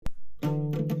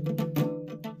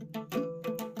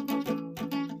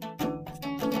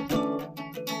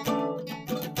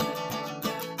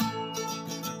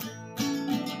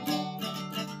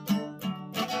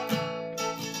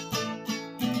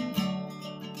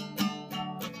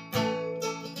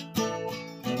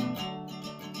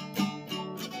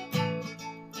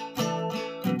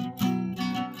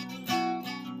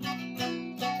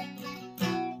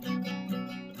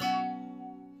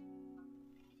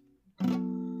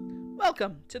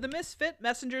Welcome to the Misfit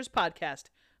Messengers podcast,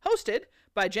 hosted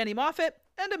by Jenny Moffat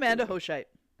and Amanda Hoshite.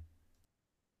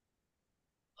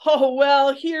 Oh,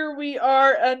 well, here we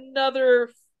are, another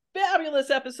fabulous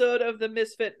episode of the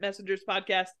Misfit Messengers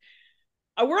podcast.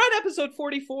 We're on episode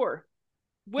 44,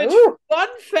 which, fun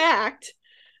fact,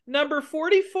 number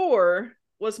 44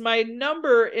 was my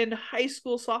number in high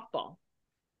school softball.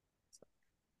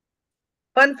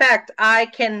 Fun fact, I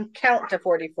can count to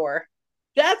 44.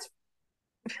 That's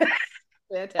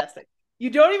fantastic. You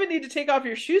don't even need to take off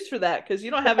your shoes for that because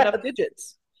you don't have enough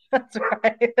digits. That's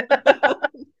right.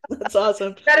 That's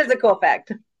awesome. That is a cool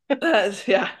fact.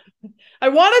 Yeah. I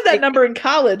wanted that number in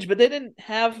college, but they didn't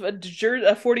have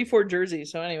a 44 jersey.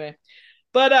 So anyway,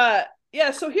 but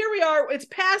yeah, so here we are. It's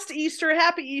past Easter.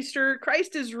 Happy Easter.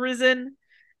 Christ is risen.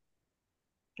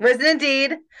 Risen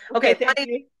indeed. Okay,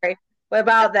 funny story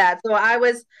about that. So I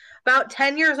was about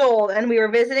 10 years old and we were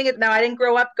visiting it. Now, I didn't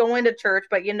grow up going to church,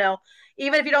 but you know,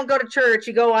 even if you don't go to church,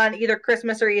 you go on either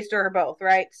Christmas or Easter or both,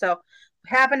 right? So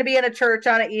happened to be in a church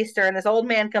on an Easter, and this old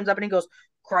man comes up and he goes,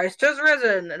 "Christ has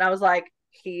risen." And I was like,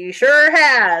 "He sure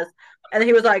has." And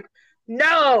he was like,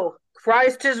 "No,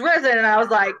 Christ is risen." And I was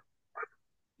like,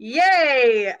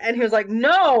 "Yay." And he was like,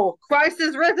 "No, Christ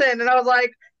is risen." And I was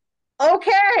like,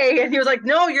 "Okay." And he was like,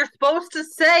 "No, you're supposed to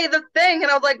say the thing."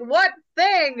 And I was like, "What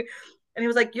thing?" And he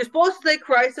was like, "You're supposed to say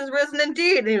Christ is risen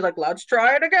indeed." And he was like, "Let's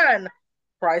try it again.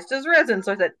 Christ is risen."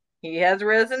 So I said, "He has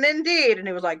risen indeed." And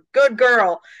he was like, "Good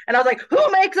girl." And I was like,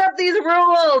 "Who makes up these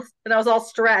rules?" And I was all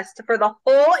stressed for the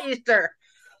whole Easter.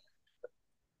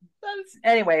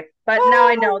 Anyway, but now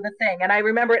I know the thing, and I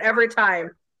remember it every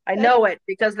time. I know it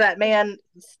because that man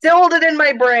instilled it in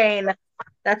my brain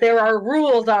that there are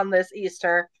rules on this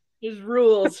Easter. There's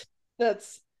rules. That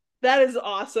is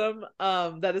awesome.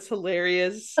 That is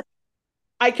hilarious.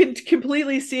 I can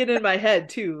completely see it in my head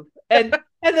too. And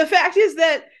the fact is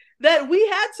that we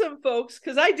had some folks,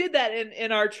 because I did that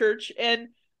in our church, and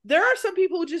there are some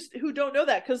people who don't know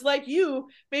that, because like you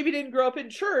maybe didn't grow up in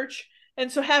church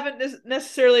and so haven't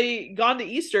necessarily gone to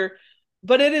Easter,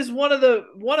 but it is one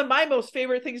of my most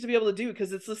favorite things to be able to do,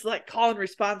 because it's this like call and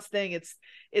response thing.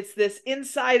 It's this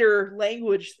insider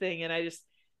language thing, and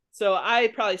so I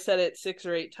probably said it 6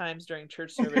 or 8 times during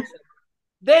church service.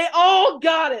 They all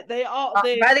got it.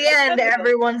 By the end,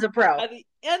 everyone's a pro. By the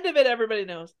end of it, everybody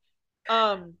knows.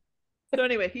 So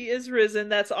anyway, he is risen.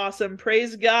 That's awesome.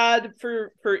 Praise God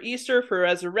for Easter, for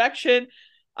resurrection.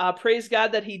 Praise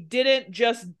God that he didn't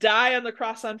just die on the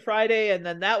cross on Friday and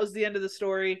then that was the end of the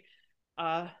story.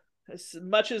 As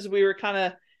much as we were kind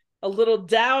of a little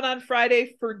down on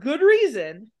Friday for good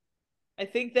reason, I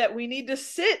think that we need to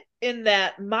sit in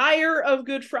that mire of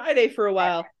Good Friday for a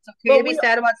while. It's okay to be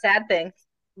sad about sad things.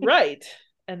 Right.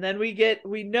 And then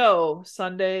we know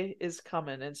Sunday is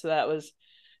coming. And so that was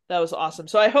awesome.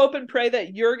 So I hope and pray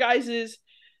that your guys'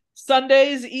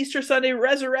 Sundays, Easter Sunday,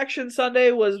 Resurrection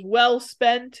Sunday, was well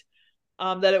spent.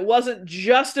 That it wasn't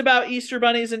just about Easter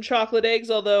bunnies and chocolate eggs,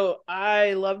 although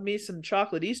I love me some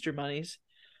chocolate Easter bunnies.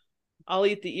 I'll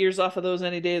eat the ears off of those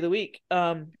any day of the week.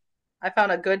 I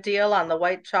found a good deal on the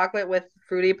white chocolate with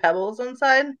fruity pebbles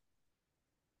inside.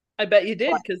 I bet you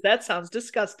did, because that sounds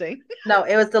disgusting. No,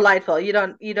 it was delightful. You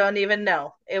don't even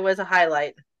know. It was a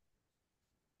highlight.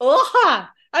 Oh,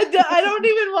 I don't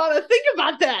even want to think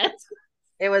about that.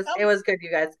 It was good,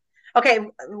 you guys. Okay,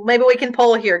 maybe we can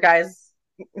poll here, guys.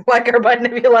 Like our button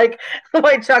if you like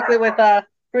white chocolate with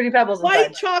fruity pebbles inside.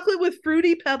 White chocolate with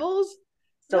fruity pebbles?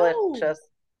 Delicious.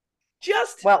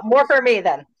 No. More for me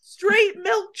then. Straight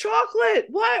milk chocolate.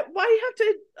 Why you have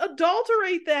to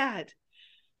adulterate that?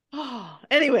 Oh,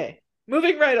 anyway,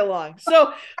 moving right along.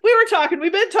 So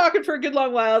we've been talking for a good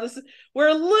long while. We're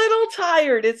a little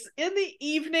tired. It's in the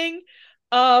evening.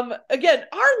 Again,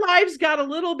 our lives got a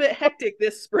little bit hectic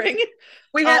this spring.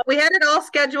 We had it all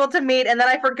scheduled to meet, and then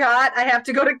I forgot I have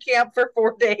to go to camp for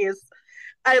 4 days.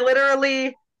 I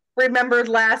literally remembered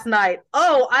last night.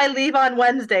 Oh, I leave on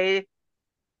Wednesday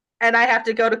and I have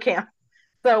to go to camp.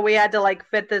 So we had to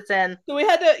fit this in. So we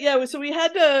had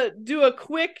to do a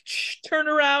quick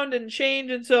turnaround and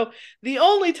change. And so the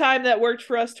only time that worked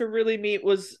for us to really meet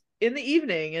was in the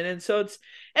evening. And so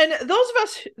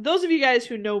those of you guys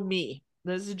who know me,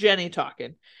 this is Jenny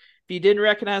talking, if you didn't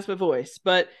recognize my voice,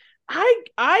 but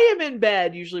I am in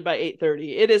bed usually by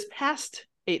 8:30. It is past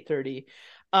 8:30.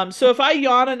 So if I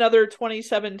yawn another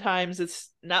 27 times, it's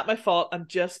not my fault.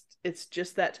 It's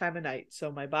just that time of night.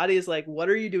 So my body is like, what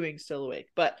are you doing still awake?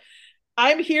 But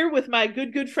I'm here with my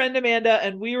good friend Amanda,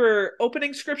 and we were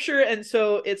opening scripture. And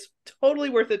so it's totally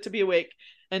worth it to be awake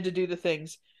and to do the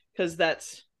things, because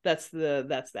that's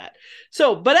that.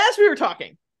 So, but as we were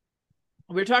talking,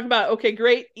 We're talking about, okay,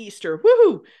 great, Easter,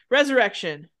 woohoo,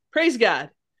 resurrection, praise God.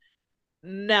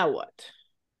 Now what?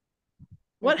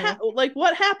 Mm-hmm.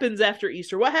 What happens after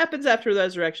Easter? What happens after the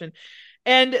resurrection?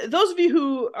 And those of you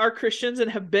who are Christians and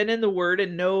have been in the Word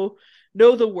and know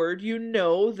the Word, you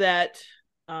know that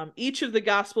each of the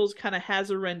Gospels kind of has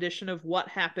a rendition of what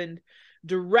happened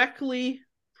directly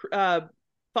uh,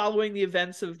 following the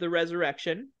events of the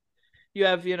resurrection. You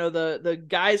have, the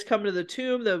guys come to the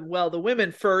tomb, the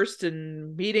women first,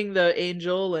 and meeting the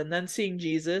angel and then seeing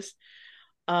Jesus.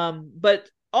 But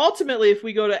ultimately, if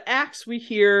we go to Acts, we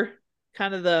hear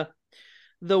kind of the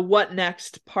what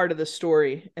next part of the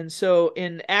story. And so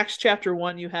in Acts chapter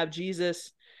 1, you have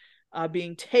Jesus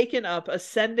being taken up,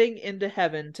 ascending into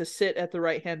heaven to sit at the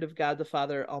right hand of God the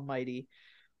Father Almighty.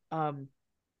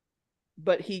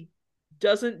 But he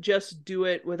doesn't just do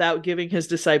it without giving his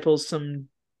disciples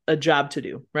a job to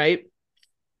do, right?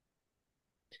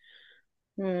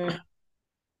 Mm.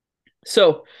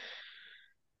 So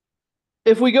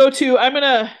if we go to, I'm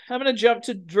gonna jump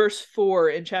to verse 4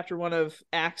 in chapter 1 of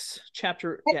Acts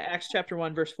chapter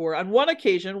 1 verse 4. On one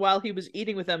occasion, while he was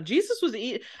eating with them, Jesus was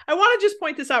eating. I want to just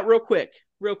point this out real quick.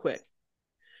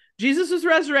 Jesus was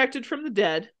resurrected from the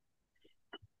dead,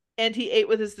 and he ate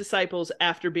with his disciples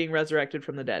after being resurrected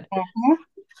from the dead. Mm-hmm.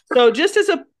 So just as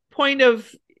a point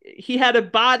of, he had a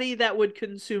body that would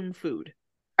consume food.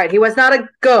 Right. He was not a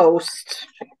ghost.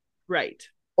 Right.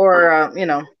 Or,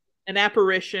 an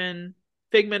apparition,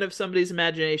 figment of somebody's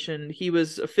imagination. He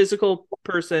was a physical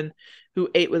person who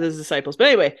ate with his disciples. But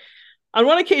anyway, on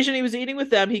one occasion he was eating with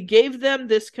them. He gave them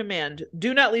this command: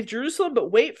 do not leave Jerusalem,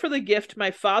 but wait for the gift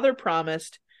my Father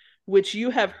promised, which you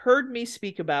have heard me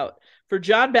speak about. For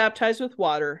John baptized with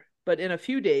water, but in a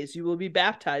few days you will be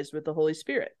baptized with the Holy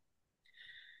Spirit.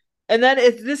 And then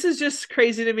this is just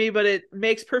crazy to me, but it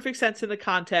makes perfect sense in the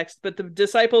context. But the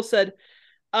disciples said,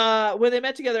 when they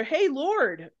met together, hey,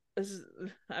 Lord,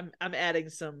 I'm adding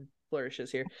some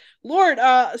flourishes here. Lord,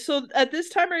 so at this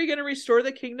time, are you going to restore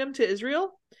the kingdom to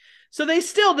Israel? So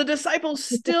the disciples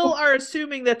still are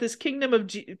assuming that this kingdom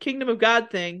of God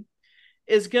thing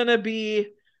is going to be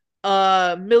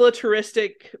a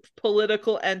militaristic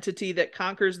political entity that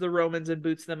conquers the Romans and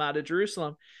boots them out of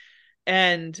Jerusalem.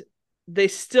 And they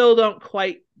still don't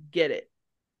quite get it.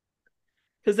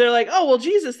 Because they're like, oh, well,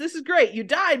 Jesus, this is great. You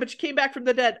died, but you came back from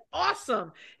the dead.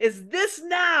 Awesome. Is this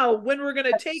now when we're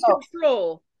going to take so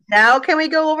control? now can we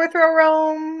go overthrow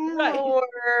Rome? Right.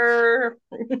 Or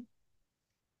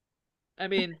I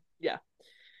mean, yeah.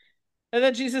 And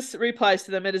then Jesus replies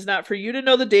to them, it is not for you to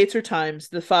know the dates or times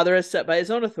the Father has set by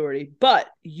his own authority, but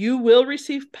you will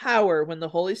receive power when the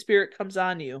Holy Spirit comes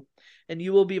on you, and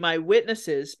you will be my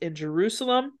witnesses in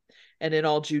Jerusalem and in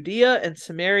all Judea and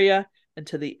Samaria and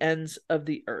to the ends of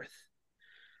the earth.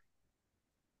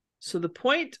 So the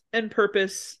point and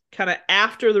purpose, kind of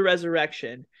after the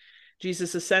resurrection,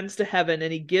 Jesus ascends to heaven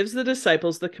and he gives the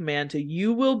disciples the command to,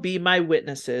 you will be my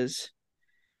witnesses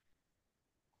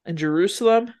in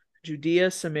Jerusalem, Judea,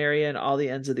 Samaria, and all the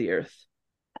ends of the earth.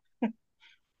 I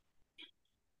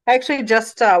actually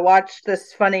just watched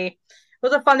this it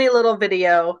was a funny little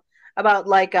video about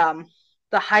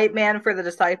the hype man for the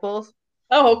disciples.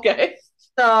 Oh, okay.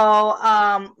 So,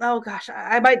 oh gosh,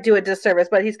 I might do a disservice,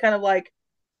 but he's kind of like,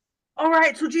 all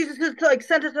right, so Jesus has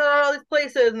sent us to all these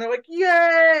places, and they're like,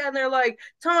 yay, and they're like,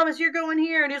 Thomas, you're going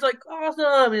here, and he's like,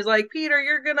 awesome. He's like, Peter,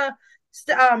 you're gonna,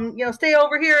 stay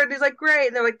over here, and he's like, great.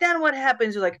 And they're like, then what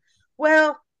happens? He's like,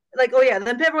 well, oh yeah,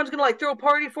 then everyone's gonna throw a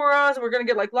party for us, and we're gonna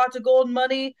get lots of gold and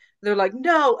money. And they're like,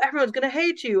 no, everyone's gonna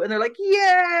hate you, and they're like,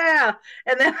 yeah,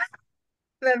 and then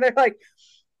then they're like,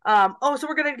 oh, so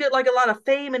we're gonna get a lot of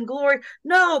fame and glory.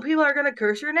 No, people are gonna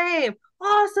curse your name.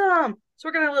 Awesome. So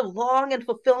we're gonna live long and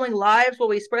fulfilling lives while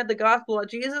we spread the gospel of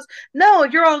Jesus. No,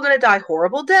 you're all gonna die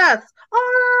horrible deaths.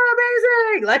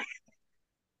 Oh, amazing!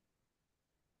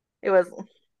 It was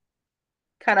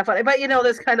kind of funny, but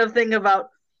this kind of thing about,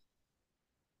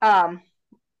 um,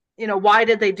 why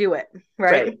did they do it,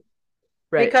 right?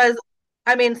 Right. Because,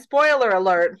 I mean, spoiler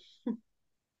alert.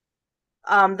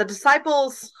 The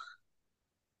disciples,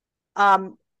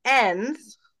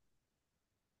 ends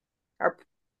are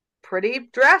pretty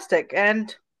drastic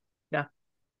and Yeah.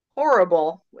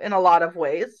 horrible in a lot of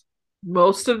ways.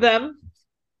 Most of them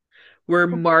were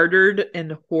martyred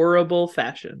in horrible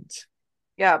fashions.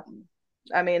 Yeah,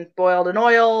 I mean, boiled in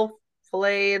oil,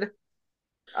 filleted,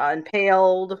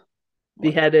 impaled,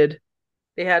 Beheaded,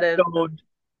 beheaded. stoned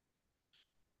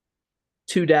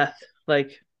to death,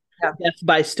 like Yeah. death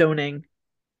by stoning.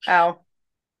 Ow.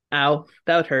 Ow,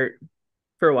 that would hurt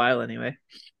for a while anyway.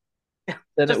 Then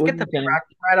it Just get the wouldn't get any, rock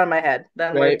right on my head.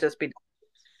 Then we'd right. just be.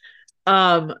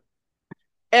 Um,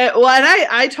 And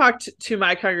I talked to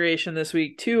my congregation this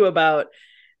week too about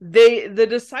the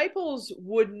disciples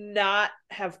would not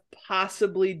have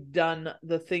possibly done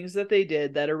the things that they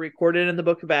did that are recorded in the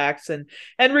book of Acts and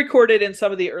recorded in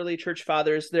some of the early church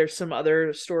fathers. There's some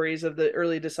other stories of the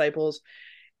early disciples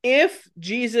if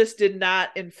Jesus did not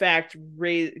in fact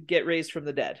get raised from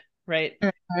the dead, right?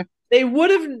 Mm-hmm.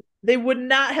 They would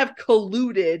not have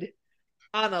colluded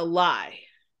on a lie.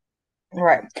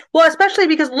 Right. Well, especially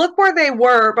because look where they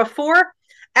were before,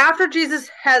 after Jesus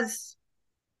has,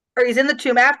 or he's in the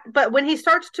tomb, after, but when he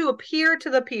starts to appear to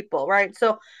the people, right?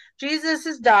 So Jesus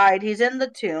has died, he's in the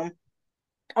tomb.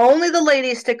 Only the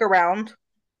ladies stick around.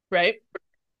 Right.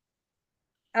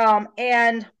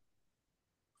 And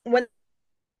when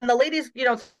the ladies,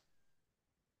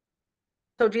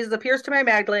 so Jesus appears to Mary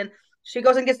Magdalene, she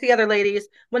goes and gets the other ladies.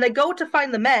 When they go to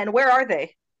find the men, where are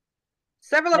they?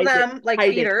 Several of Hiding. them, like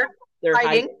Hiding. Peter, They're hiding.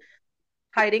 hiding.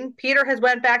 Hiding. Peter has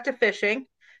went back to fishing.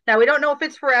 Now we don't know if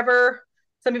it's forever.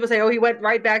 Some people say, oh, he went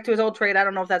right back to his old trade. I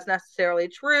don't know if that's necessarily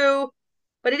true,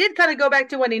 but he did kind of go back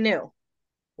to what he knew.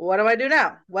 What do I do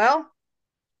now? Well,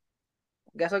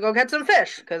 I guess I'll go catch some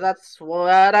fish because that's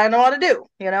what I know how to do,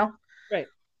 Right.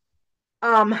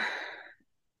 Um,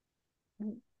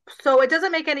 so it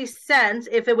doesn't make any sense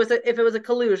if it was a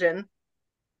collusion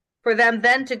for them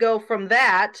then to go from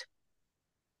that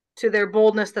to their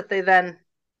boldness that they then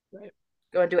Right.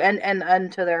 go into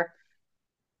and to their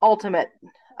ultimate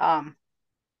um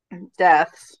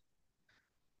deaths.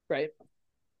 Right.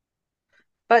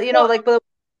 But Well,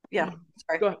 yeah,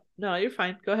 sorry. go ahead. No, you're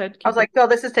fine. Go ahead. I Keep was going. like, oh,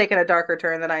 this is taking a darker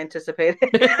turn than I anticipated.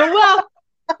 Well,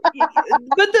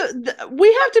 but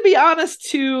we have to be honest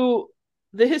to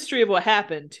the history of what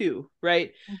happened too,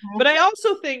 right? Mm-hmm. But I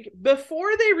also think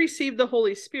before they received the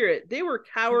Holy Spirit, they were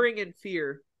cowering in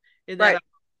fear in that. Right.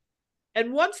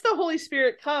 And once the Holy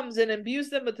Spirit comes and imbues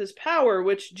them with his power,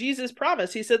 which Jesus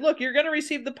promised, he said, look, you're going to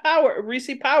receive power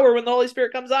when the Holy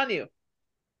Spirit comes on you.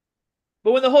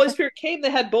 But when the Holy Spirit came, they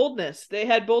had boldness. They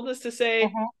had boldness to say,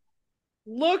 Mm-hmm.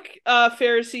 look,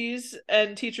 Pharisees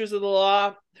and teachers of the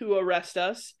law who arrest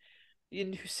us,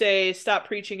 who say, stop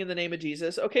preaching in the name of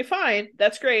Jesus. Okay, fine.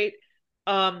 That's great.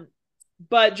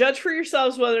 But judge for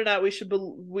yourselves whether or not we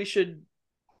should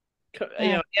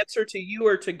answer to you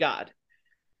or to God.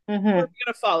 We're Mm-hmm. going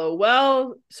to follow.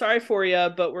 Well, sorry for you,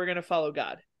 but we're going to follow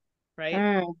God. Right.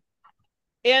 Mm.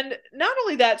 And not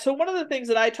only that, so one of the things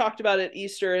that I talked about at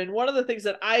Easter, and one of the things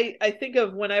that I think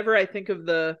of whenever I think of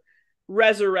the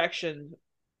resurrection,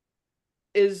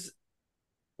 is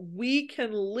we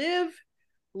can live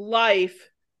life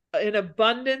in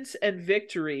abundance and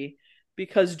victory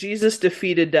because Jesus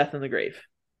defeated death in the grave.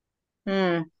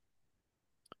 Mm.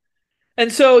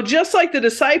 And so just like the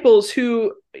disciples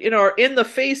who, are in the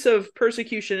face of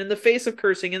persecution, in the face of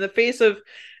cursing, in the face of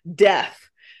death,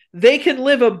 they can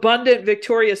live abundant,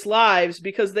 victorious lives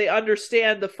because they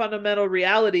understand the fundamental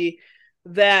reality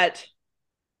that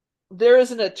there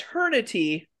is an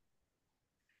eternity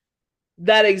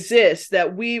that exists,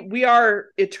 that we are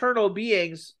eternal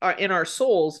beings in our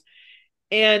souls.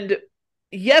 And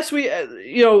yes, we,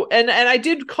 and I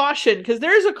did caution, because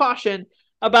there is a caution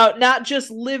about not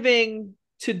just living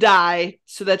to die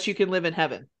so that you can live in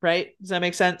heaven, right? Does that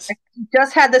make sense?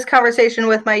 Just had this conversation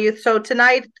with my youth. So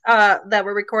tonight, that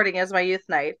we're recording is my youth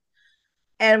night,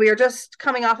 and we are just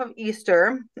coming off of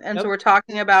Easter, and so Yep. we're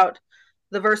talking about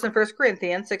the verse in 1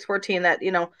 Corinthians 6:14 that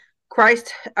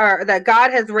Christ, or that God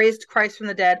has raised Christ from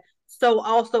the dead, so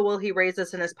also will He raise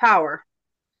us in His power.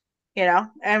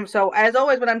 And so as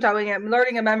always, when I'm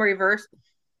learning a memory verse,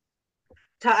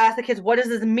 to ask the kids, what does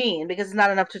this mean? Because it's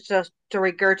not enough to just to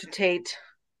regurgitate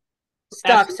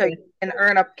stuff so you Absolutely. can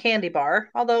earn a candy bar.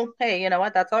 Although, hey, you know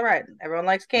what? That's all right. Everyone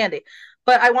likes candy.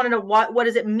 But I want to know what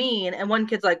does it mean? And one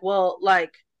kid's like, well,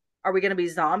 like, are we going to be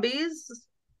zombies?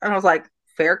 And I was like,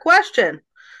 fair question.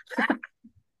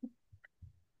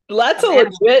 That's A a man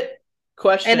legit and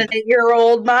question. an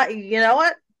 8-year-old, you know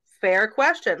what? Fair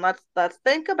question. Let's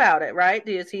think about it, right?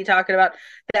 Is he talking about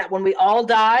that when we all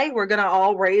die, we're gonna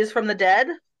all raise from the dead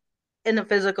in the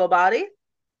physical body?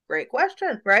 Great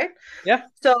question, right? Yeah.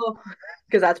 So,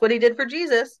 because that's what he did for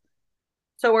Jesus.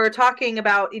 So we're talking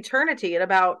about eternity and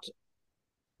about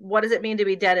what does it mean to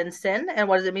be dead in sin and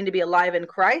what does it mean to be alive in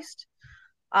Christ.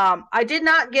 I did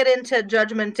not get into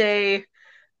Judgment Day,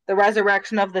 the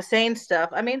resurrection of the saints stuff.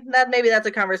 I mean, maybe that's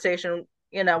a conversation,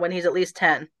 when he's at least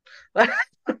 10.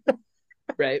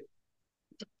 Right.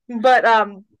 But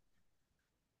or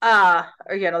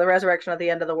the resurrection at the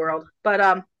end of the world. But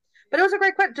it was a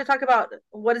great question to talk about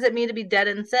what does it mean to be dead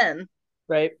in sin,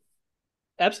 Right. right?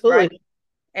 Absolutely.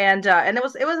 And it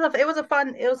was a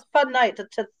fun night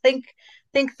to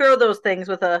think through those things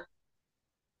with a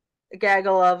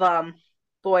gaggle of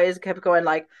boys. Kept going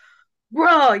like,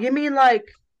 bro, you mean like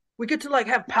we get to like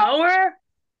have power?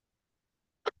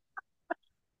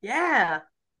 Yeah.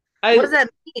 What I does that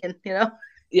mean? You know?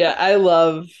 yeah, I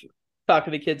love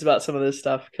talking to kids about some of this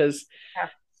stuff because Yeah.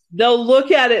 they'll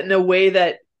look at it in a way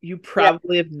that you Yeah.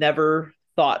 probably have never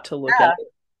thought to look at Yeah. it.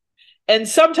 And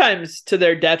sometimes to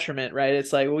their detriment, right?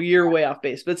 It's like, well, you're way off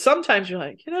base. But sometimes you're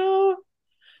like,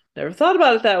 never thought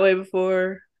about it that way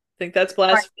before. I think that's Right.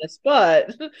 blasphemous, but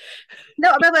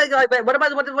No, but what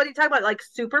are you talking about? Like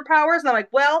superpowers? And I'm like,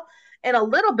 well, in a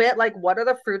little bit, like what are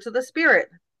the fruits of the spirit?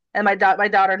 And my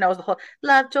daughter knows the whole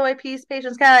love, joy, peace,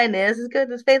 patience, kindness,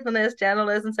 goodness, faithfulness,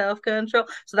 gentleness, and self control.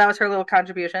 So that was her little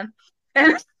contribution.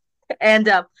 And and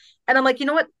uh, and I'm like, you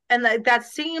know what? And that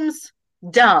seems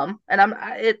dumb. And I'm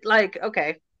it like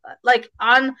okay, like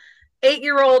on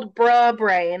 8-year-old bruh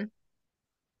brain, it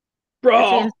bro,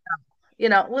 seems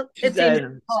well, she's it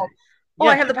seems oh, I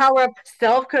yeah, have the power of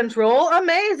self control.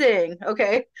 Amazing.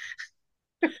 Okay.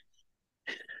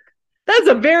 that's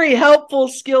a very helpful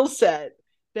skill set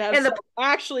to have And the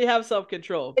actually have self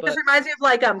control. it just But reminds me of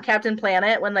like Captain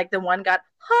Planet when like the one got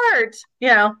heart.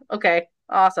 Okay,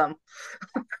 awesome.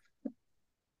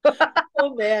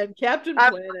 oh man, Captain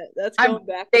I'm Planet, that's I'm going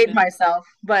back a dating minute. myself,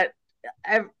 but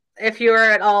if you're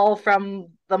at all from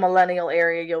the millennial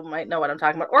area, you might know what I'm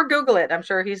talking about, or Google it. I'm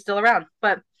sure he's still around.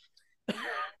 But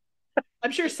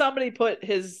I'm sure somebody put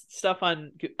his stuff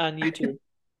on YouTube.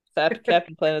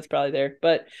 Captain Planet's probably there.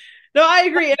 But no, I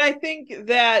agree. And I think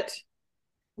that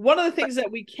one of the things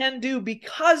that we can do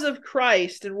because of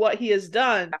Christ and what he has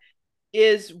done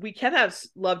is we can have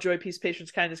love, joy, peace,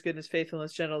 patience, kindness, goodness,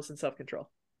 faithfulness, gentleness, and self control.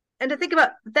 and to think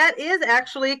about that is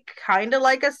actually kind of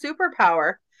like a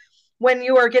superpower when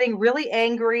you are getting really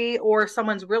angry or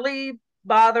someone's really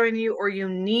bothering you or you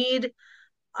need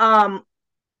um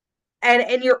and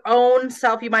in your own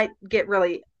self you might get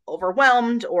really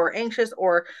overwhelmed or anxious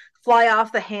or fly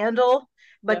off the handle,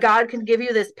 but Yeah. God can give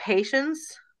you this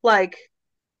patience like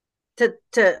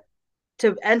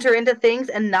to enter into things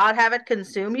and not have it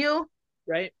consume you,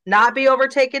 Right. not be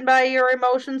overtaken by your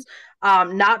emotions,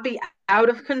 not be out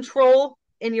of control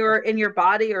Yeah. in your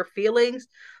body or feelings,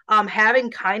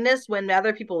 having kindness when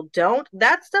other people don't.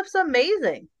 That stuff's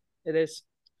amazing. It is.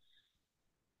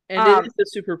 And it um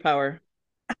is a superpower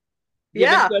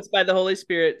given yeah. to us by the Holy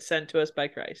Spirit, sent to us by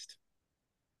Christ.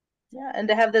 Yeah, and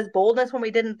to have this boldness when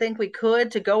we didn't think we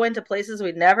could, to go into places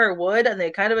we never would, and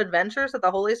the kind of adventures that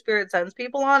the Holy Spirit sends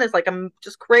people on is like I'm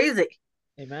just crazy.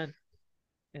 Amen.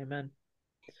 Amen.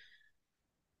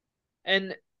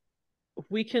 And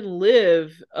we can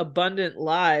live abundant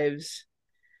lives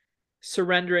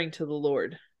surrendering to the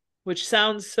Lord, which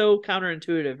sounds so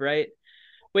counterintuitive, right?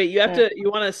 Wait, Mm.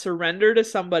 you want to surrender to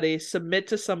somebody, submit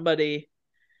to somebody,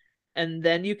 and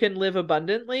then you can live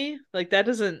abundantly? Like that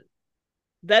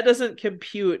doesn't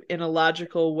compute in a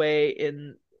logical way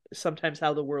in sometimes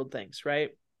how the world thinks, right?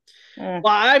 Mm.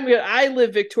 Well, I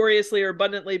live victoriously or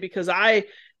abundantly because I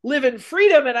live in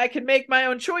freedom and I can make my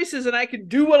own choices and I can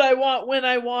do what I want when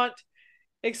I want,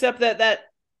 except that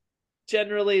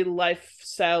generally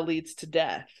lifestyle leads to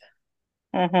death,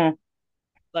 Mm-hmm.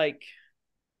 like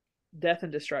death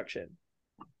and destruction.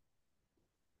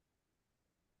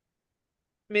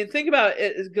 I mean, think about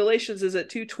it. Galatians is at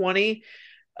 2:20.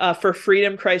 For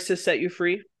freedom, Christ has set you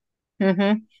free.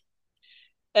 Mm-hmm.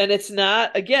 And it's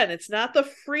not the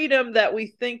freedom that we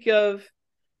think of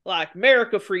like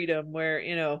America freedom, where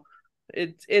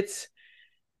it's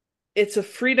a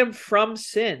freedom from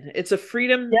sin. It's a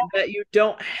freedom Yeah. that you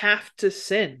don't have to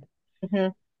sin. Mm-hmm.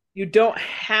 You don't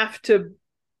have to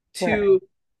Right. to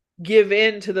give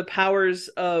in to the powers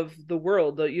of the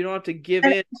world. You don't have to give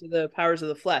And, in to the powers of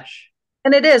the flesh.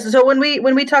 and it is. So when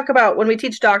we talk about when we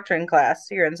teach doctrine class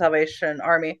here in Salvation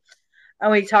Army,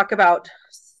 and we talk about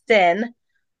sin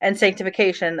and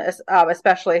sanctification,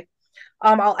 especially,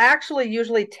 I'll actually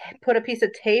usually put a piece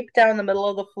of tape down the middle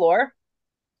of the floor.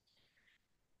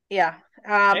 Yeah.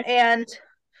 Okay. And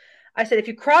I said, if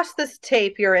you cross this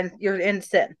tape, you're in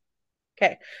sin.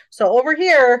 Okay. So over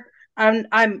here, I'm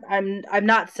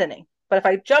not sinning. But if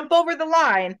I jump over the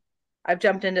line, I've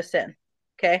jumped into sin.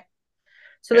 Okay.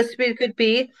 So Okay. this could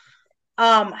be,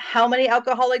 how many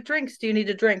alcoholic drinks do you need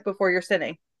to drink before you're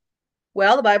sinning?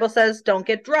 Well, the Bible says don't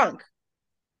get drunk.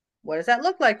 What does that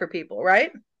look like for people,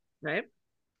 right? Right.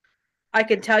 I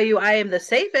can tell you I am the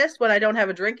safest when I don't have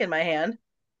a drink in my hand,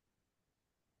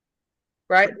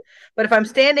 right? But if I'm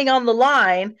standing on the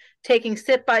line, taking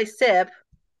sip by sip,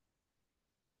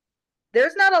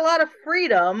 there's not a lot of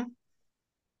freedom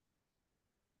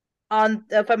on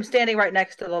if I'm standing right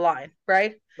next to the line,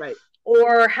 right? Right.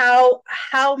 Or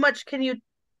how much can you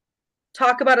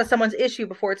talk about someone's issue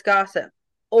before it's gossip?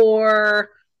 Or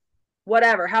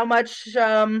whatever. How much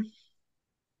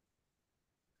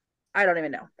I don't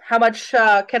even know. How much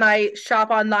can I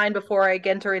shop online before I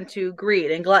enter into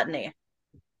greed and gluttony?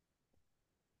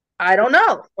 I don't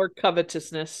know. Or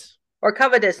covetousness. Or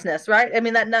covetousness, right? I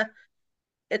mean that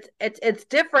it's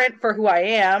different for who I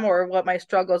am or what my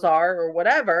struggles are or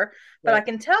whatever. But I Right.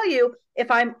 can tell you if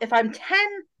I'm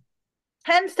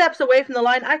 10 steps away from the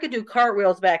line, I could do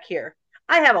cartwheels back here.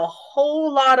 I have a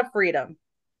whole lot of freedom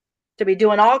to be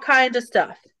doing all kinds of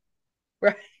stuff,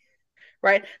 right?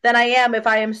 Right? Than I am if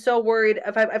I am so worried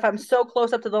if I'm so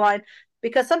close up to the line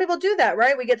because some people do that,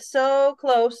 right? We get so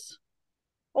close.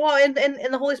 Well, in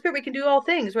the Holy Spirit, we can do all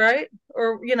things, right?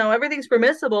 Or everything's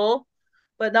permissible,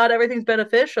 but not everything's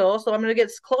beneficial. So I'm going to get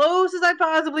as close as I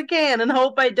possibly can and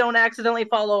hope I don't accidentally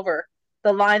fall over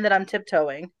the line that I'm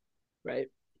tiptoeing. Right.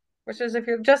 Which is if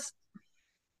you're just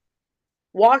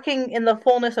walking in the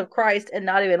fullness of Christ and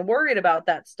not even worried about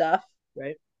that stuff,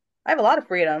 Right. I have a lot of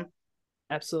freedom.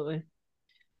 Absolutely.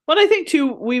 But I think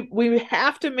too, we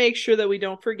have to make sure that we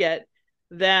don't forget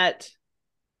that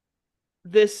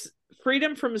this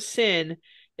freedom from sin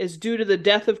is due to the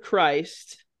death of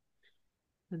Christ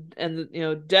and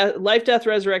life, death,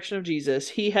 resurrection of Jesus.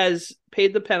 He has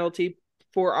paid the penalty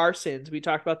for our sins. We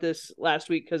talked about this last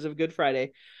week because of Good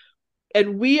Friday.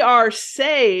 And we are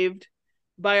saved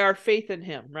by our faith in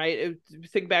him, right?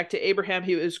 Think back to Abraham.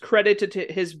 He was credited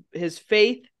to his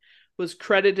faith was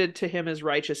credited to him as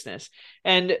righteousness.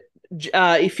 And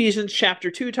Ephesians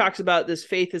chapter 2 talks about this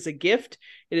faith as a gift.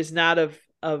 It is not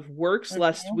of works,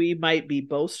 lest we might be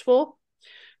boastful.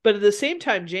 But at the same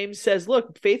time, James says,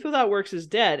 look, faith without works is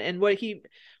dead. And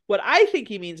what I think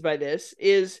he means by this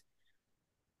is,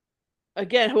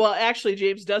 again, well, actually,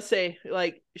 James does say,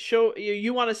 like, show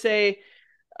you want to say,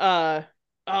 oh,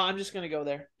 I'm just going to go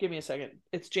there. Give me a second.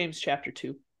 It's James chapter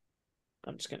 2.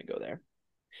 I'm just going to go there.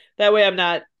 That way I'm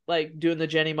not like doing the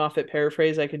Jenny Moffat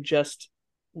paraphrase. I can just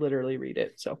literally read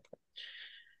it. So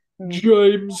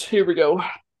James, here we go.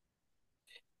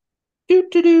 Do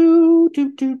do do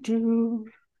do do do.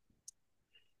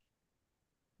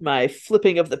 My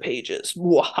flipping of the pages.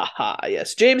 Wahaha.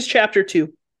 Yes, James chapter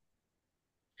 2.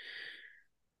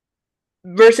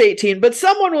 Verse 18, but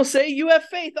someone will say, you have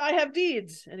faith, I have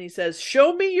deeds. And he says,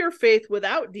 show me your faith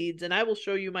without deeds, and I will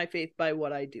show you my faith by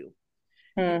what I do.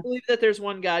 You believe that there's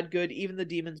one God, good. Even the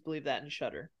demons believe that and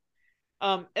shudder.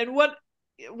 And what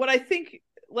I think,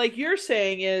 like you're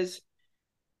saying, is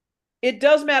it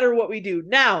does matter what we do.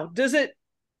 Now, do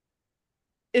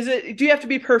you have to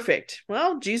be perfect?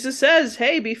 Well, Jesus says,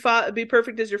 hey, be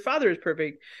perfect as your Father is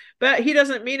perfect. But he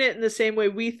doesn't mean it in the same way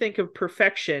we think of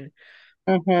perfection.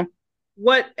 Mm-hmm.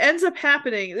 What ends up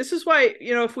happening, this is why,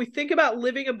 if we think about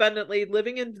living abundantly,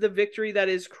 living in the victory that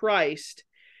is Christ,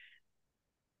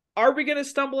 are we going to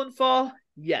stumble and fall?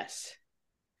 Yes.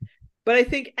 But I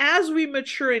think as we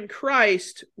mature in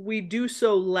Christ, we do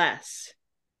so less.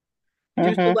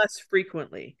 Do so less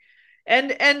frequently.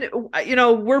 And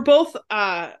we're both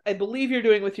I believe you're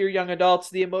doing with your young adults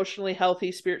the emotionally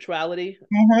healthy spirituality.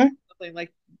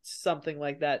 Something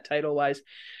like that title wise.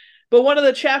 But one of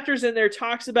the chapters in there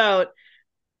talks about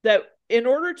that in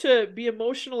order to be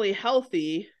emotionally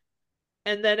healthy,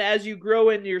 and then as you grow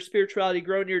in your spirituality,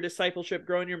 grow in your discipleship,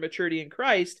 grow in your maturity in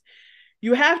Christ,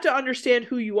 you have to understand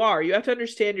who you are. You have to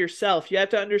understand yourself. You have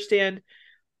to understand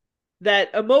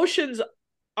that emotions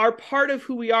are part of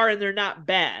who we are and they're not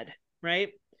bad, right?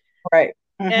 Right.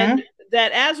 And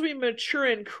that as we mature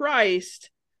in Christ,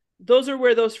 those are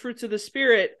where those fruits of the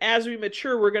Spirit, as we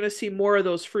mature, we're going to see more of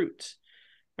those fruits,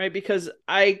 right? Because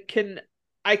I can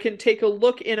take a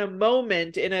look in a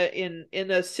moment, in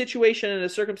a situation, in a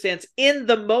circumstance, in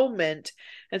the moment,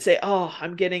 and say, oh,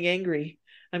 I'm getting angry.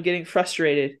 I'm getting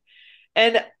frustrated.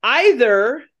 And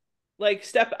either like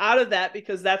step out of that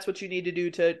because that's what you need to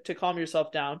do to calm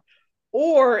yourself down,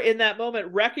 or in that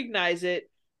moment, recognize it.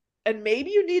 And maybe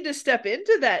you need to step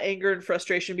into that anger and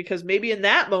frustration because maybe in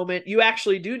that moment, you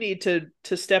actually do need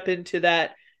to step into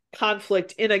that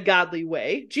conflict in a godly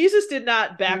way. Jesus did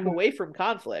not back away from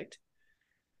conflict.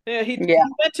 He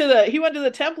went to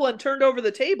the temple and turned over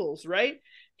the tables, right?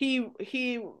 He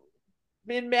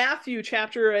in Matthew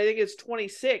chapter, I think it's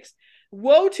 26,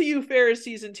 woe to you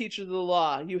Pharisees and teachers of the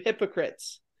law, you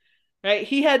hypocrites. Right?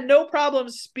 He had no problem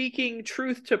speaking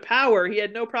truth to power. He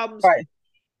had no problems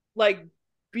like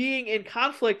being in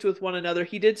conflict with one another.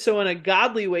 He did so in a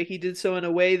godly way. He did so in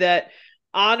a way that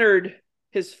honored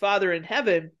his Father in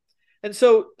heaven. And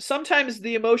so sometimes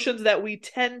the emotions that we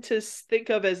tend to think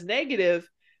of as negative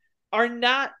are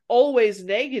not always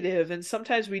negative, and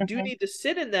sometimes we do need to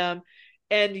sit in them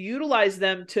and utilize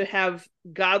them to have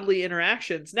godly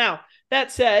interactions. Now,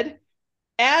 that said,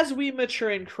 as we mature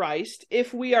in Christ,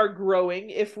 if we are growing,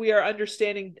 if we are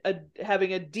understanding,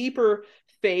 having a deeper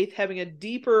faith, having a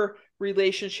deeper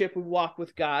relationship and walk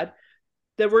with God,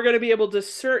 then we're going to be able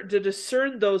to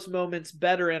discern those moments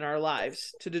better in our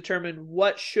lives, to determine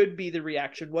what should be the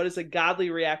reaction, what is a godly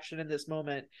reaction in this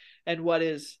moment, and what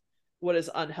is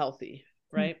unhealthy,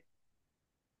 right?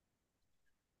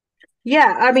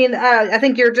 Yeah, I mean, I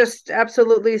think you're just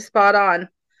absolutely spot on.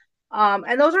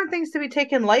 And those aren't things to be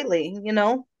taken lightly, you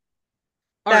know?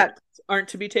 Aren't That, aren't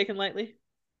to be taken lightly.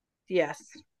 yes,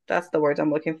 that's the words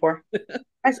I'm looking for.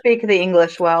 I speak the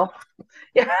English well.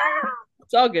 Yeah.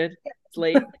 It's all good. It's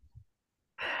late.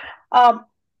 Um,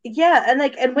 yeah,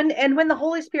 and when the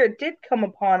Holy Spirit did come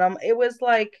upon them, it was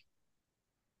like,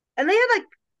 and they had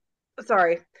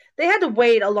sorry, they had to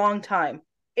wait a long time.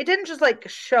 It didn't just like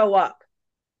show up.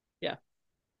 Yeah.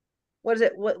 What is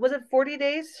it? What was it? 40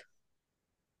 days?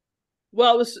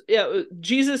 Well,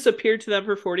 Jesus appeared to them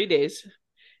for 40 days,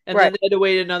 and then Right. they had to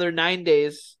wait another 9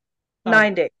 days, um,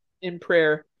 9 days. in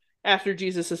prayer after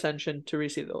Jesus' ascension to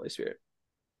receive the Holy Spirit.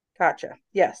 Gotcha.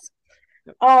 Yes.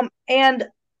 Yep. And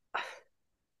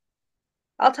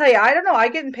I'll tell you, I don't know. I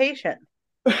get impatient.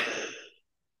 Yep.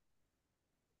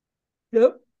 You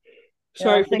know,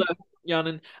 Sorry for the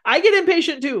yawning. I get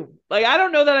impatient too. Like, I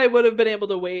don't know that I would have been able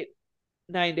to wait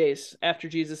 9 days after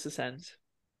Jesus ascends.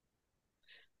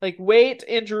 Like, wait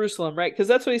in Jerusalem, right? Because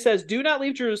that's what he says. Do not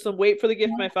leave Jerusalem. Wait for the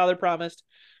gift my father promised,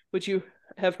 which you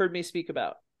have heard me speak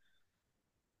about.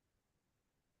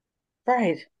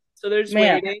 right, So there's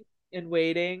man. waiting and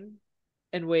waiting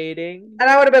and waiting. And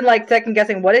I would have been like second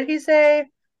guessing. What did he say?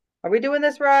 Are we doing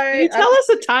this Did right? he tell us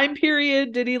a time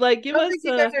period? Did he like I give don't us think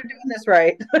you guys a are doing this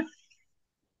right.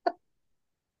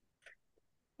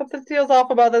 Something feels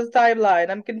off about this timeline.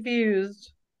 I'm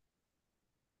confused.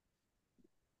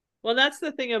 Well, that's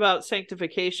the thing about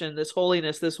sanctification, this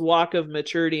holiness, this walk of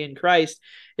maturity in Christ,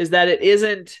 is that it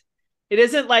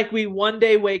isn't like we one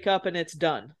day wake up and it's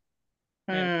done.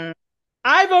 Right? Hmm.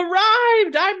 I've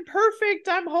arrived. I'm perfect.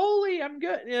 I'm holy. I'm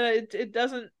good. It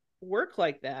doesn't work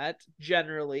like that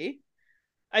generally.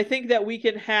 I think that we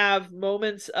can have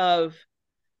moments of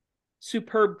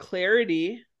superb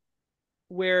clarity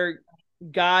where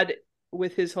God,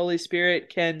 with his Holy Spirit,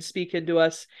 can speak into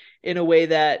us in a way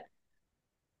that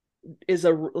is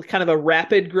a kind of a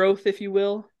rapid growth, if you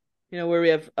will, where we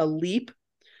have a leap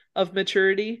of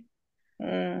maturity.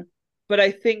 Hmm. But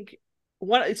I think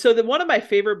one of my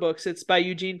favorite books, it's by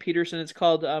Eugene Peterson. It's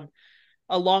called A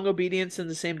Long Obedience in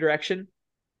the Same Direction.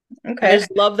 I Okay.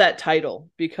 just love that title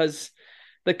because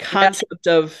the Yeah. concept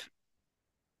of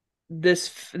this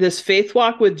faith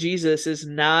walk with Jesus is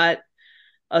not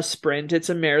a sprint, it's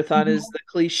a marathon, is Mhm. the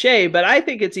cliche, but I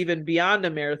think it's even beyond a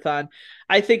marathon.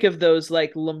 I think of those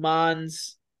like Le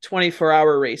Mans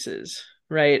 24-hour races,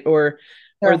 right? Or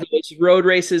Yeah. those road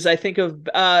races. I think of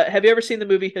have you ever seen the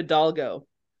movie Hidalgo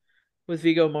with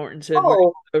Viggo Mortensen,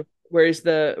 Oh, where he's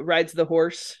the rides the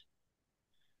horse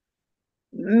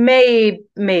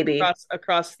maybe.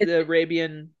 across the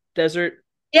Arabian desert?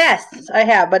 Yes, I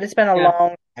have, but it's been a Yeah.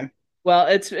 long time. Well,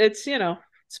 it's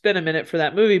been a minute for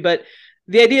that movie, but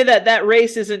the idea that that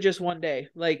race isn't just one day,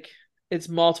 like it's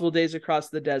multiple days across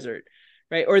the desert,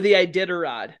 right? Or the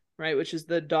Iditarod, right, which is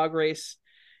the dog race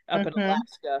up in Hmm.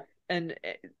 Alaska, and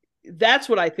that's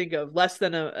what I think of, less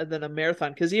than a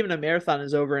marathon, because even a marathon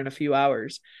is over in a few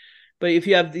hours. But if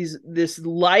you have this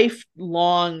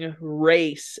lifelong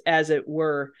race, as it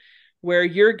were, where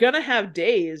you're gonna have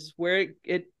days where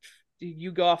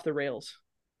you go off the rails,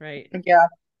 right? Yeah.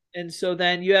 And so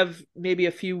then you have maybe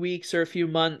a few weeks or a few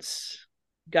months,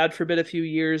 God forbid, a few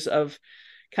years of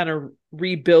kind of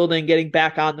rebuilding, getting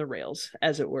back on the rails,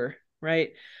 as it were,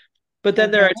 right? But then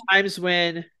there are Hmm. times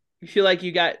when you feel like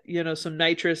you got, some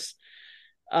nitrous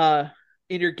uh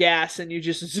in your gas and you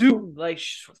just zoom, like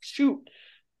shoot,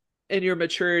 in your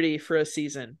maturity for a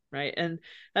season, right? And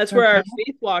that's where our Hmm.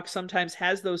 faith walk sometimes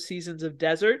has those seasons of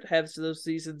desert, has those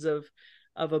seasons of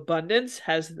abundance,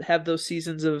 have those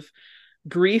seasons of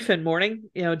grief and mourning.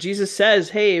 Jesus says,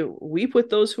 "Hey, weep with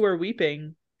those who are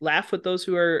weeping, laugh with those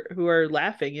who are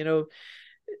laughing."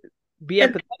 Be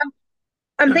And empathetic.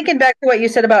 I'm thinking back to what you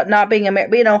said about not being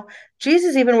a,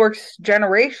 Jesus even works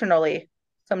generationally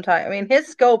sometimes. I mean, his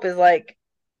scope is like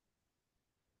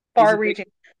He's far a big reaching.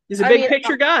 he's a I big mean,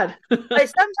 picture God. I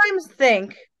sometimes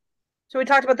think, so we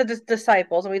talked about the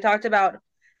disciples and we talked about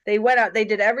they went out, they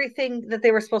did everything that they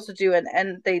were supposed to do,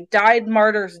 and they died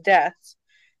martyrs' deaths.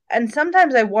 And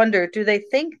sometimes I wonder, do they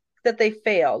think that they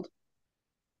failed?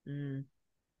 Mm.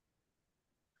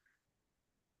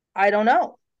 I don't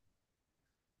know.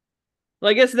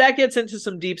 Well, I guess that gets into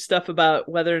some deep stuff about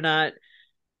whether or not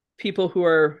people who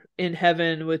are in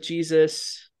heaven with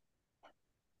Jesus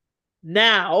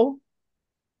now,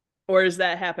 or does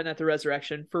that happen at the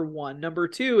resurrection, for one? Number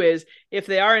two is, if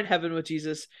they are in heaven with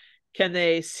Jesus, can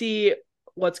they see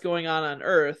what's going on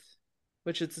earth,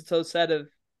 which is its own set of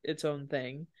its own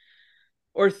thing?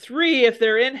 Or three, if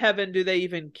they're in heaven, do they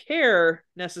even care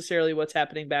necessarily what's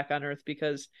happening back on earth?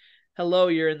 Because, hello,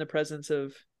 you're in the presence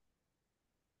of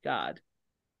God.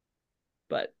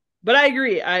 But I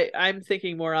agree. I'm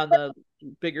thinking more on the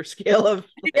bigger scale of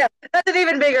Yeah, that's an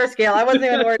even bigger scale. I wasn't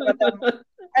even worried about them.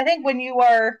 I think when you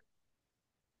are,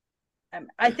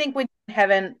 I think when you're in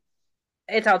heaven,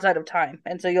 it's outside of time,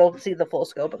 and so you'll see the full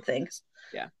scope of things.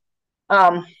 Yeah.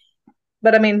 Um,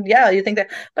 but I mean, yeah, you think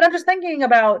that. But I'm just thinking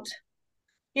about,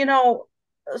 you know,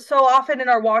 so often in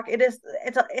our walk,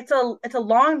 it's a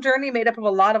long journey made up of a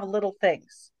lot of little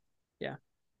things. Yeah.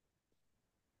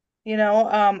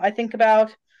 I think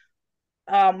about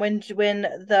when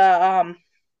the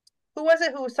who was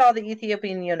it who saw the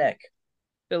Ethiopian eunuch?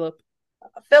 Philip.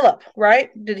 Philip, right?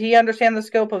 Did he understand the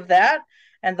scope of that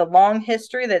and the long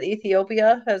history that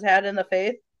Ethiopia has had in the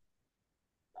faith?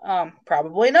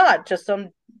 Probably not. Just some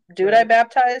dude I Right.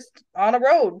 baptized on a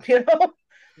road,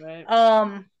 Right.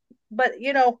 But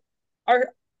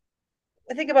our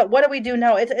I think about what do we do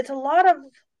now? It's a lot of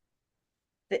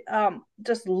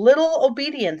just little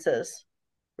obediences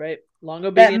Right. Long that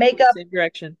obedience in make the up same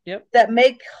direction. Yep. that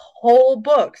make whole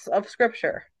books of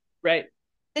scripture. Right.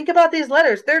 Think about these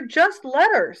letters. They're just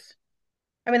letters.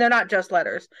 I mean, they're not just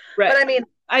letters, but Right. I mean,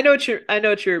 I know what your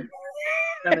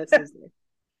premise is there.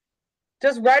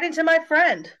 just writing to my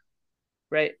friend,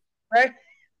 Right. right?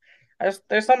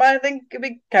 There's something I think could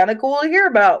be kind of cool to hear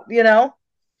about. Yeah.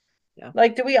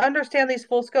 Like, do we understand these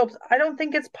full scopes? I don't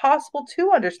think it's possible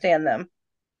to understand them.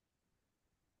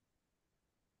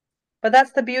 But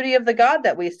that's the beauty of the God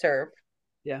that we serve.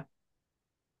 Yeah.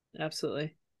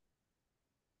 Absolutely.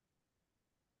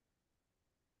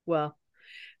 Well,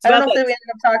 it's I don't about know if we that.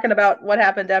 ended up talking about what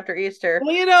happened after Easter. Well,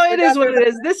 it We is got what through it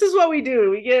is. This is what we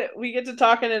do. We get to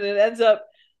talking and it ends up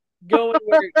going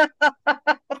where,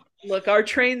 that. look, our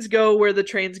trains go where the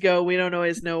trains go. We don't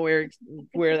always know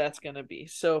where that's going to be.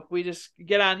 So we just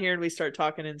get on here and we start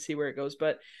talking and see where it goes.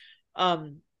 But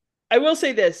um I will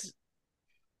say this.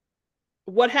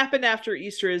 What happened after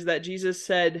Easter is that Jesus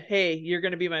said, "Hey, you're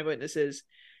going to be my witnesses."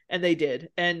 And they did.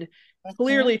 And Mhm.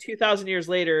 clearly 2000 years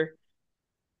later,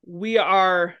 we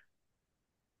are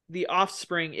the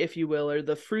offspring, if you will, or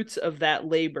the fruits of that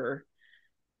labor,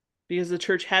 because the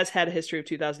church has had a history of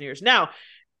 2000 years. Now,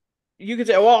 you could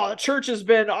say, well, the church has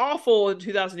been awful in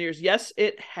 2000 years. Yes,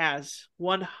 it has.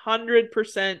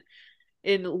 100%.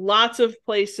 In lots of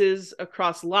places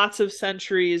across lots of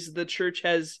centuries, the church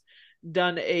has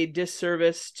done a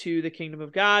disservice to the kingdom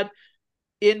of God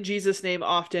in Jesus' name,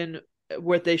 often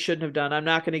what they shouldn't have done. I'm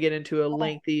not going to get into a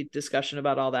lengthy discussion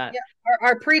about all that. Yeah,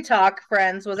 our pre-talk,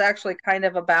 friends, was actually kind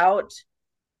of about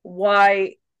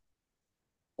why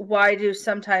why do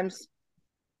sometimes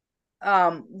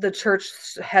the church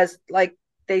has like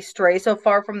they stray so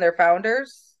far from their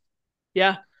founders.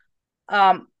 Yeah.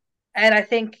 Um, and I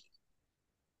think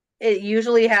it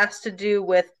usually has to do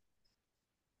with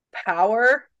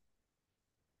power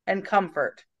and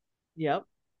comfort. Yep.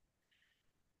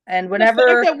 And The fact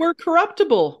whenever, that we're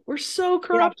corruptible. We're so yeah,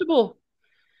 corruptible.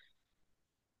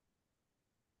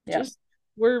 yeah. Just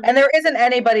we're And there isn't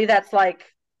anybody that's like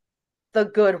the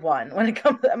good one when it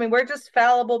comes I mean, we're just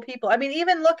fallible people. I mean,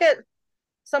 even look at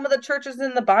some of the churches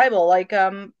in the Bible, like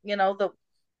the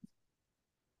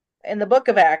in the book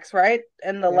of Acts, right?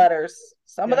 And the yeah. letters.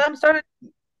 Some of Yeah. them started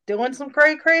doing some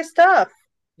crazy stuff.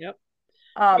 Yep.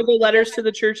 Or the letters to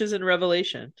the churches in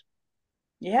Revelation.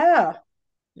 Yeah.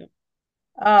 Yep.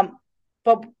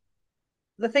 But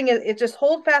the thing is, it just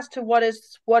hold fast to what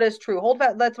is true. Hold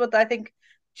fast. That's what I think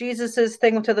Jesus's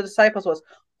thing to the disciples was.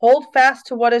 Hold fast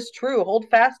to what is true. Hold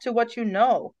fast to what you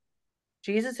know.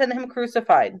 Jesus and him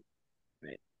crucified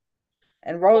Right.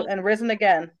 and Hold, rose and risen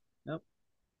again. yep.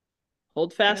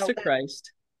 Hold fast to That,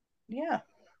 Christ. yeah.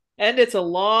 And it's a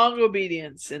long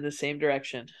obedience in the same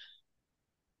direction.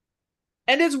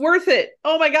 And it's worth it.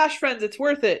 Oh my gosh, friends, it's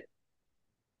worth it.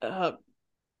 Uh,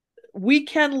 we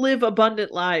can live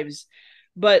abundant lives,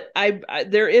 but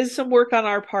there is some work on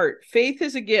our part. Faith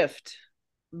is a gift,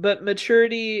 but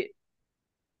maturity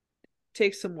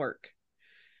takes some work.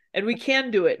 And we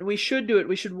can do it, and we should do it.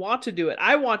 We should want to do it.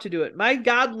 I want to do it. My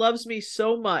God loves me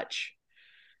so much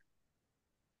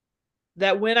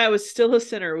that when I was still a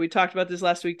sinner, we talked about this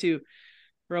last week too,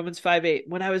 Romans 5:8.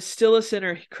 When I was still a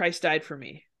sinner, Christ died for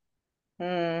me.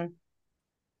 Hmm.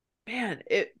 man,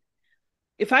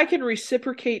 if I can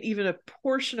reciprocate even a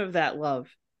portion of that love,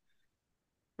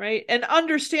 right? And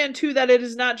understand too that it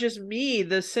is not just me,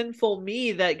 the sinful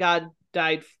me that God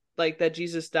died, like that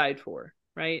Jesus died for,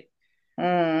 right?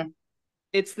 Mm.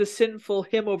 It's the sinful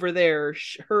him over there,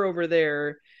 her over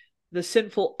there, the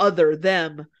sinful other,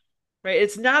 them, right?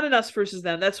 It's not an us versus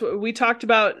them. That's what we talked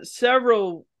about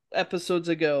several episodes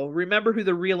ago. Remember who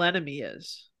the real enemy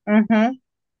is. Mm-hmm.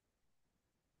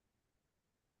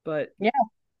 But Yeah.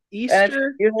 And it's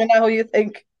Easter, usually not who you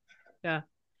think. yeah.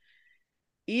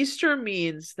 Easter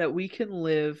means that we can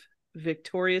live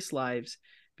victorious lives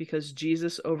because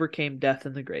Jesus overcame death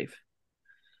in the grave.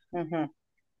 Mm-hmm.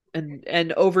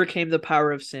 And overcame the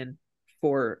power of sin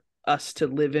for us to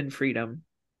live in freedom.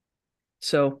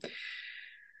 So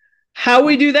how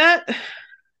we do that,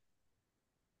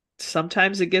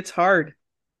 sometimes it gets hard.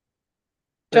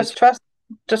 Just trust.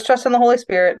 Just trust in the Holy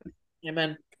Spirit.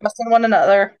 Amen. Trust in one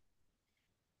another.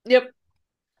 Yep.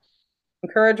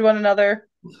 Encourage one another.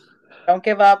 Don't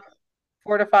give up.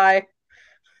 Fortify.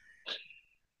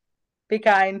 Be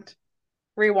kind.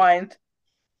 Rewind.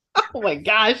 Oh my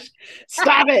gosh.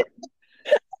 Stop it.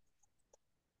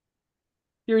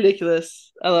 You're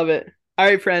ridiculous. I love it. All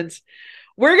right, friends.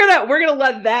 We're gonna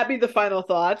let that be the final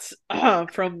thoughts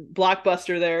from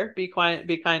Blockbuster there. Be quiet,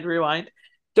 be kind, rewind.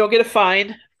 Don't get a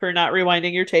fine for not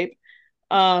rewinding your tape.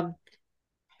 Um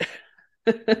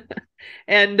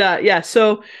and yeah,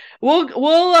 so we'll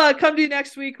come to you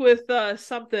next week with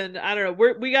something. I don't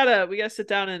know. We gotta sit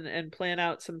down and plan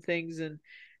out some things and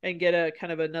get a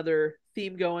kind of another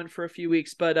theme going for a few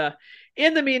weeks. But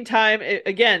in the meantime,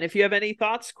 again, if you have any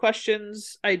thoughts,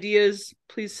 questions, ideas,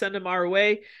 please send them our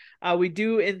way. We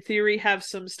do, in theory, have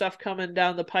some stuff coming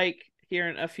down the pike here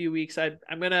in a few weeks.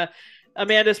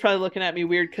 Amanda's probably looking at me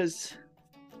weird because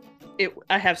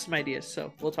I have some ideas,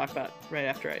 so we'll talk about it right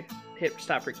after I hit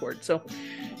stop record. So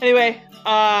anyway,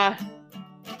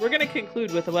 we're gonna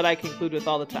conclude with what I conclude with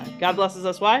all the time. God blesses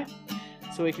us. Why?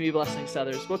 So we can be blessings to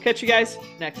others. We'll catch you guys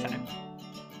next time.